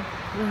smelly.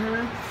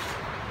 uh-huh.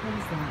 What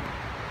is that?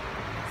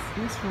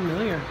 Seems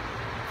familiar.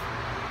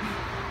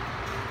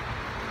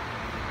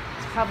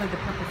 It's probably the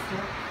purple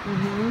still.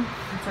 Mm-hmm.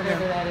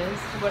 Whatever that is.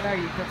 What are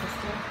you, purple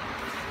still?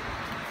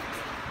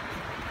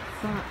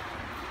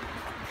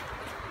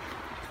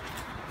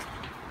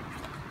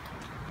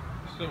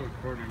 Still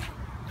recording.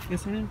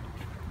 Yes, I am.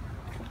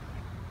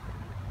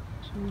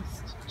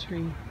 Just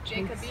tree.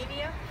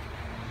 Jacobinia?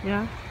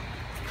 Yeah.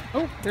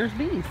 Oh, there's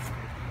bees.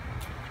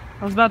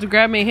 I was about to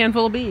grab me a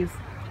handful of bees.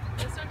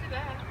 Let's don't do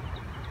that.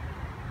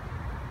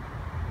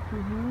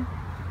 Mm-hmm.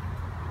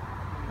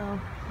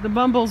 Oh, the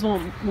bumbles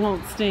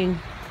won't sting.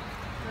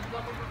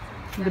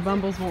 The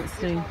bumbles won't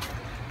sting.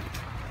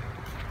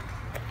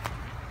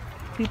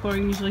 People are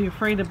usually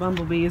afraid of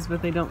bumblebees,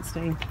 but they don't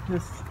sting.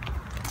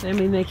 I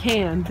mean, they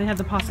can. They have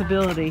the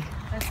possibility.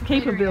 That's the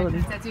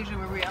Capability. catering entrance. That's usually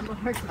where we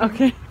are.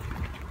 Okay.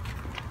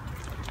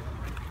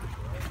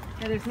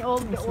 Yeah, there's the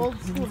old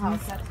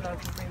schoolhouse. That's what I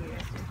was bringing you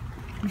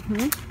to.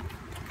 Mm-hmm.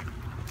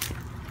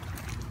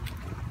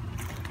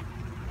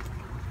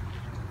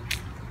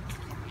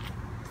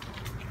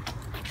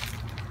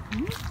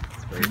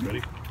 It's very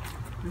pretty.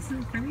 This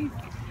is pretty.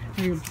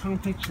 Your palm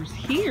pictures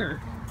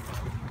here.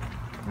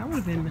 That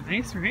would have been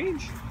nice,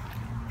 right?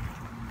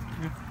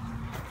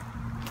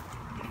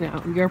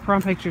 No, your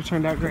prom picture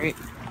turned out great.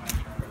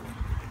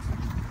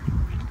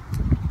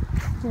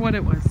 For what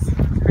it was,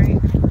 right?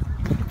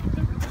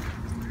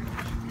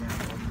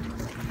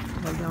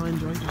 But y'all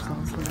enjoyed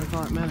yourselves, so that's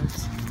all that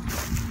matters.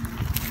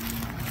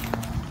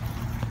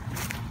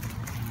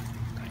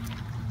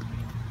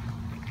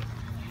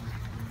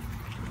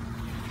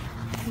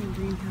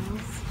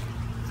 Greenhouse.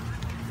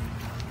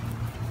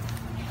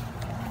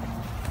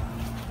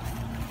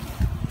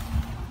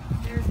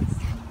 There's a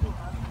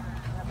schoolhouse.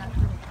 I'm not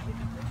sure what it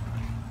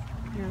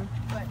is. Yeah.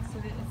 But so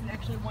it's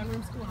actually a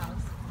one-room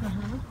schoolhouse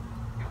Uh-huh.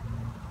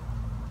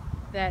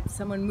 that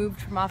someone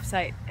moved from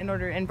off-site in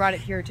order and brought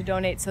it here to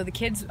donate. So the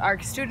kids, our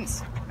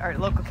students, our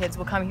local kids,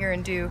 will come here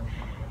and do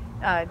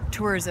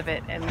tours of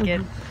it and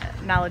get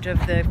knowledge of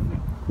the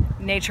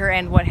nature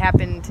and what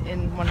happened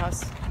in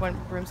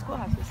one-room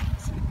schoolhouses.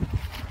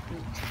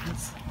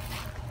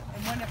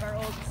 And one of our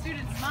old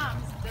students'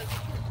 moms does it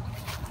too.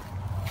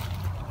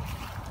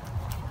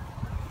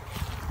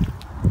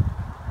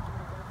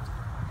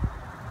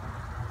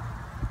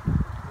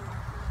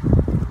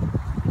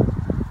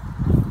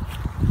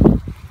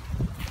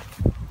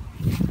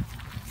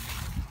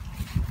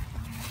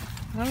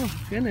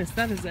 Oh goodness,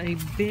 that is a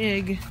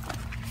big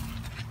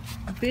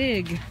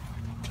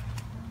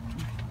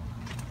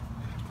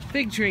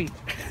tree.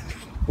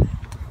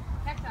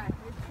 Cacti.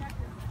 There's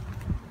cactus.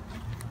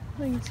 I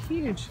think it's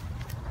huge.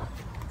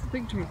 It's a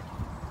big tree.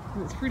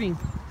 And it's fruiting.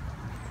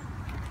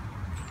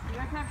 You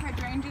guys have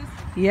hydrangeas?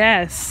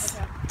 Yes.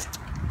 Okay.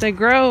 They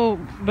grow,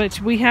 but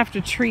we have to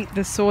treat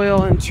the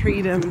soil and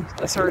treat them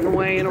a certain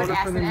way in order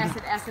for them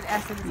to...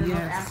 Acid. Is it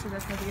Yes. acid?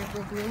 That's how they get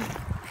real blue.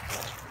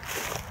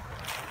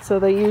 So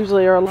they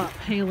usually are a lot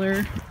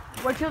paler.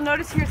 What you'll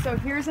notice here, so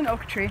here's an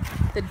oak tree.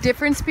 The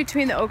difference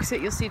between the oaks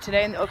that you'll see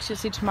today and the oaks you'll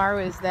see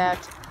tomorrow is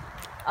that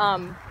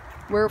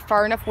we're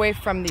far enough away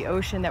from the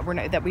ocean that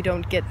we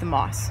don't get the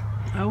moss.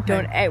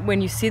 Okay.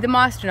 When you see the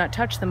moss, do not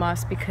touch the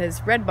moss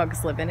because red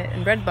bugs live in it,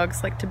 and red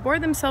bugs like to bore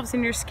themselves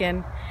in your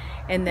skin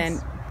and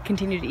then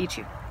continue to eat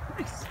you.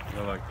 Nice.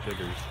 I like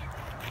chiggers.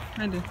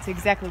 I do. It's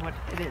exactly what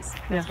it is.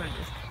 That's Yeah. what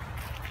it is.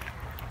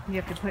 You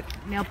have to put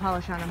nail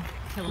polish on them.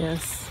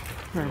 Yes.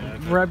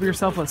 Rub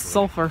yourself with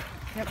sulfur.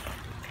 Yep.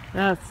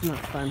 That's not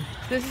fun.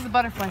 This is the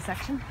butterfly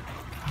section.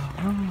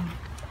 Oh.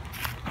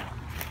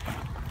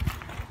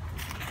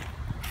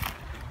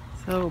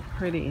 So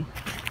pretty.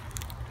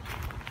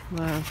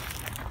 Wow.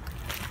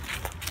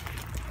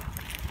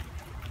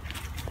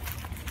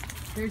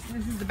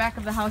 This is the back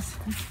of the house.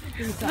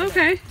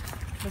 Okay.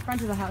 The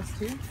front of the house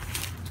too.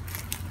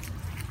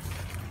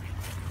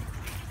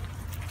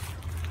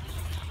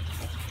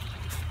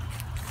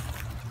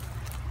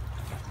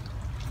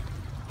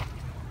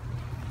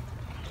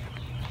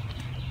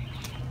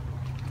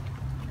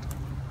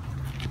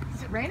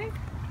 Is it raining?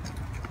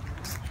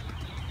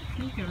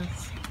 I think it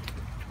was.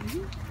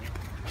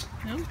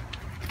 No?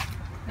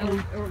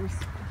 Or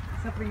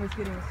something was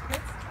getting us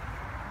fixed?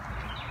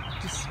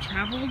 Just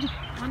traveled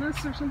on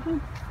us or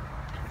something?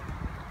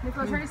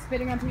 Nicholas, are you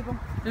spitting on people?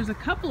 There's a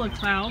couple of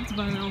clouds,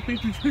 but I don't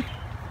think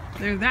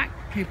they're that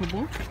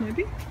capable.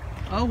 Maybe?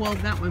 Oh, well,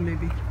 that one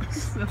maybe.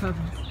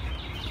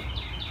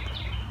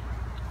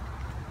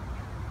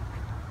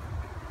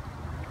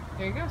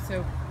 There you go.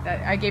 So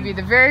I gave you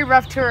the very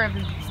rough tour of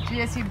the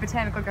GSU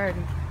Botanical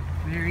Garden.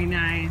 Very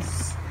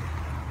nice.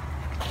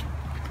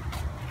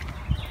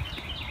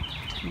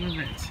 Love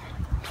it.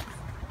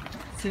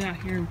 Sit out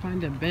here and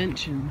find a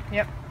bench and...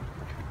 Yep.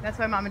 That's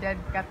why Mom and Dad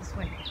got the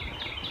swing.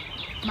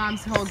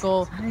 Mom's whole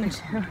goal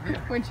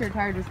when she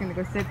retired was going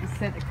to go sit,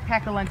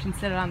 pack a lunch and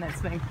sit on that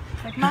swing.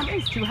 Like, Mom,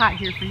 it's too hot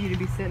here for you to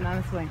be sitting on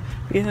a swing.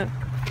 Yeah.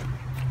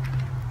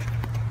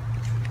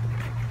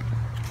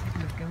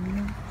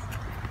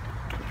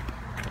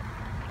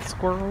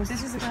 Squirrels.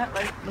 This is a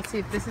like. Let's see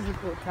if this is a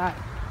cool shot.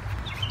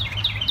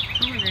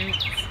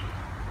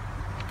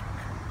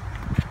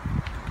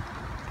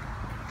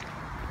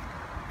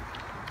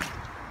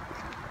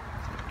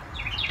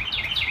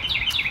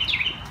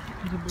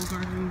 Edible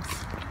gardens.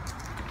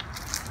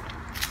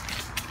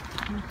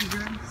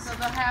 So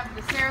they'll have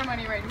the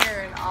ceremony right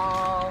here and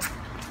all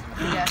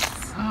the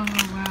guests. Oh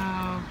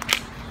wow.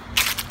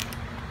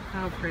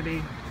 How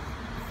pretty.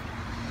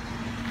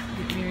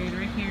 Get married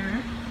right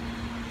here.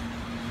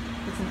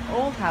 It's an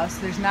old house,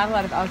 so there's not a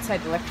lot of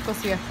outside electrical,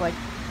 so you have to like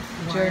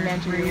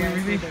gerrymander your way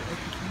through it.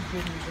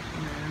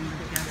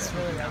 It's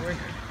really well worth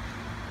it.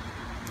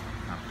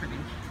 How pretty.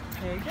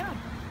 There you go.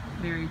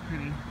 Very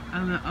pretty.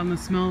 On the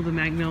smell of the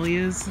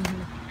magnolias.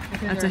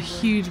 That's a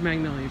huge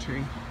magnolia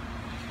tree.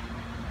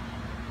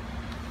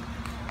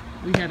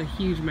 We had a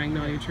huge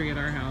magnolia tree at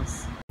our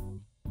house.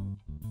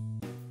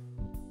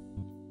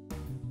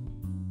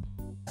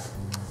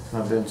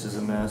 My bench is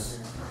a mess.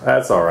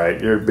 That's all right.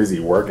 You're busy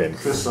working.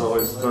 Chris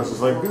always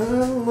is like,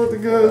 don't let the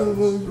guys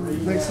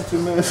make such a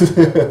mess.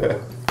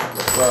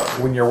 Well,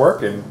 when you're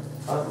working,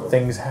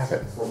 things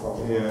happen.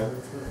 Yeah.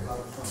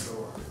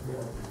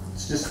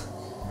 It's just,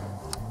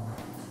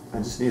 I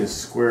just need a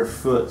square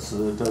foot so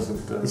that it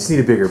doesn't. You just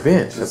need a bigger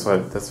bench. That's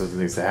what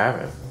needs to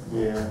happen.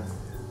 Yeah.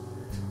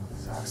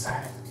 So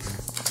excited.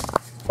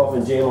 Pop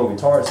and jam on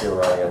guitars here,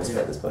 Ryan. I gotta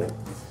inspect this, buddy.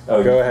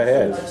 Oh, Go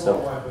ahead.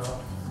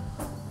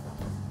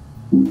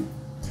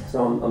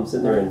 So I'm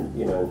sitting there and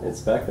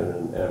inspecting,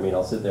 and I mean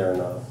I'll sit there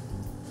and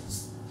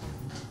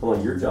well,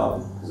 your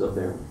job is up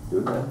there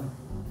doing that.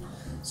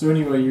 So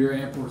anyway, your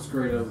amp works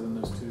great other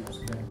than those tubes.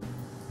 Okay.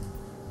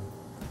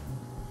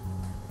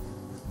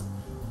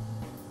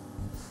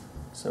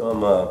 So I'm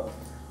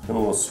doing a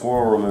little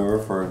swirl remover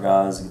for a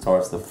guy's guitar.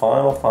 It's the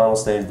final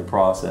stage of the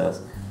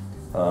process.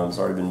 It's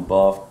already been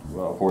buffed.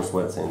 Well, of course,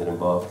 wet sanded and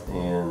buffed.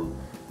 And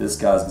this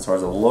guy's guitar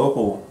is a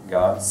local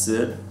guy,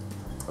 Sid.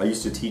 I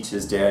used to teach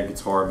his dad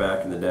guitar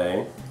back in the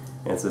day,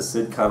 and so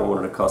Sid kind of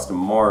wanted a custom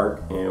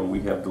mark, and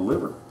we have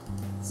delivered.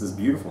 This is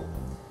beautiful.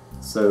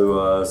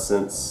 So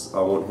since I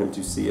want him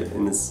to see it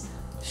in this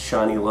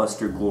shiny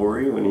luster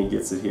glory when he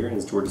gets it here in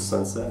his Georgia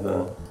sunset,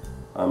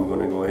 I'm going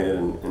to go ahead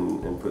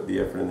and put the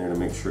effort in there to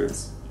make sure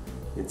it's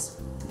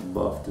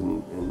buffed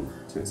and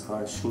to its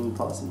highest sheen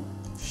possible.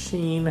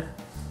 Sheen.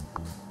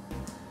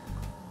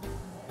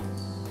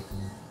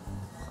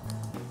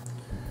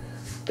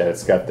 That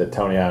it's got the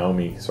Tony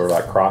Iommi sort of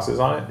like crosses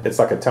on it. It's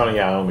like a Tony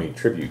Iommi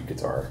tribute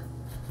guitar,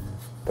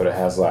 but it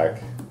has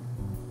like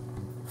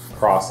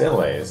cross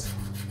inlays,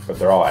 but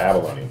they're all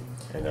abalone,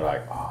 and they're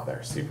like, oh,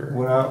 they're super.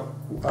 When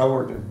I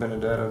worked at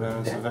Benedetto down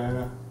in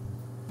Savannah,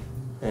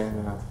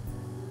 and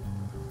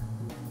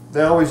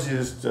they always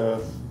used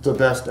the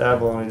best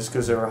abalone just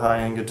because they were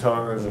high-end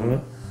guitars, and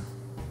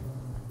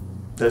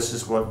that's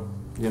just what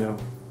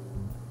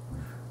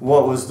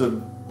what was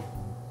the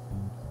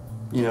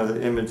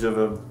the image of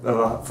a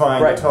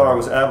fine guitar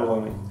was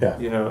abalone. Yeah.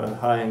 A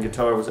high-end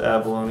guitar was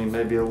abalone,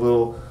 maybe a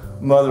little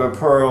mother of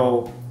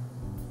pearl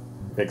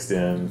mixed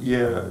in.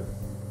 Yeah,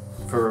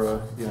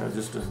 for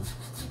just a.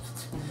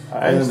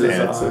 I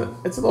understand.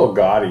 It's a little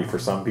gaudy for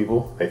some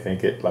people. They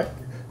think it like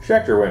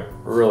Schecter went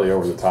really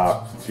over the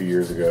top 2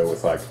 years ago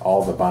with like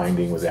all the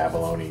binding was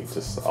abalone,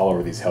 just all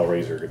over these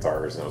Hellraiser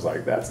guitars, and I was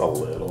like, that's a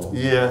little.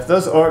 Yeah,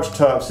 those arch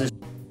tops.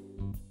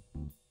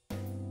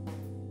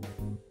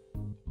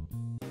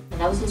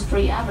 That was his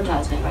free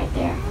advertisement right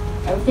there.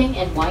 Everything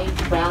in white,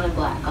 brown, and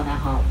black on that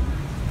home.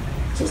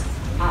 Just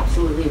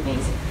absolutely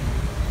amazing.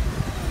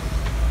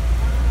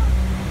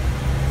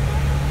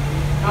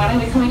 Alright,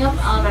 we're coming up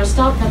on our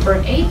stop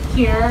number 8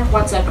 here,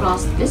 once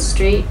across this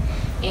street.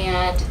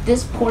 And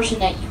this portion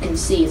that you can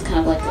see is kind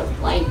of like a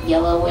light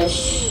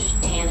yellowish,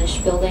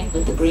 tannish building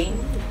with the green.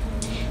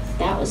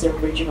 That was the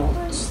original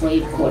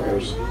slave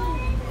quarters.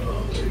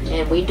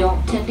 we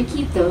don't tend to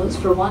keep those.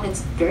 For one,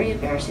 it's very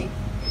embarrassing.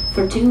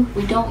 For two,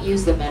 we don't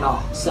use them at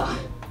all, so.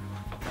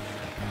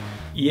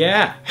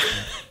 Yeah.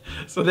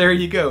 So there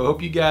you go.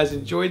 Hope you guys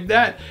enjoyed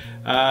that.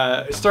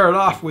 Started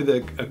off with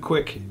a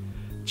quick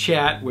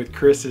chat with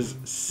Chris's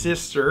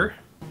sister,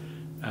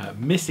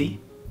 Missy,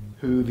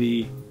 who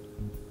the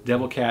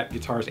Devilcat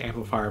Guitars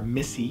amplifier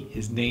Missy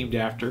is named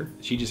after.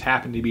 She just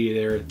happened to be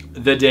there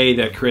the day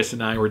that Chris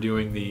and I were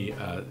doing the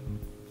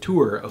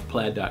tour of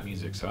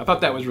Pladd.music. So I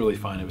thought that was really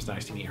fun. It was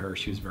nice to meet her.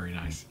 She was very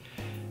nice.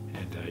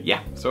 And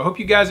yeah, so I hope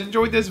you guys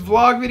enjoyed this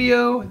vlog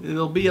video.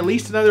 There'll be at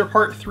least another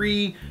part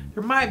 3.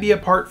 There might be a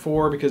part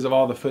 4 because of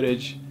all the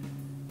footage.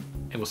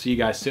 And we'll see you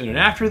guys soon. And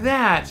after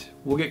that,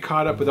 we'll get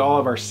caught up with all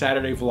of our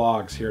Saturday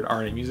vlogs here at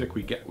RNA Music.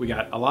 We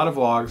got a lot of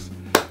vlogs.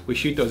 We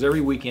shoot those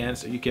every weekend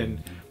so you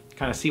can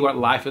kind of see what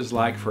life is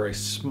like for a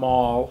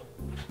small,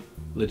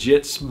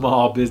 legit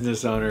small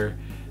business owner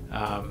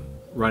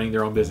running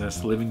their own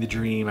business, living the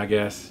dream, I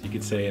guess you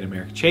could say in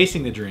America.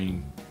 Chasing the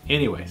dream.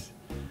 Anyways,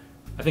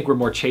 I think we're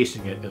more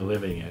chasing it than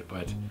living it,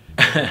 but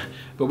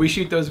but we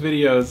shoot those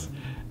videos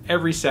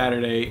every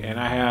Saturday, and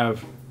I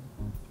have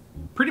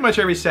pretty much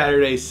every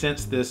Saturday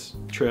since this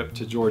trip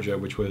to Georgia,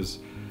 which was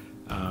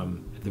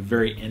at the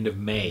very end of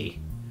May.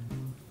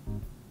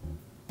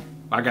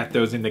 I got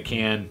those in the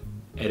can,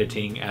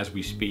 editing as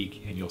we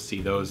speak, and you'll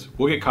see those.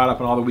 We'll get caught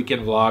up on all the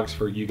weekend vlogs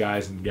for you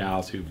guys and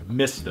gals who've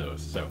missed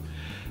those. So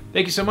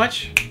thank you so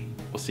much.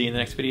 We'll see you in the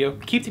next video.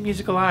 Keep the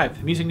music alive.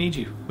 The music needs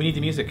you. We need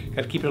the music.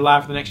 Got to keep it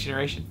alive for the next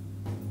generation.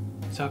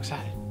 So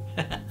excited.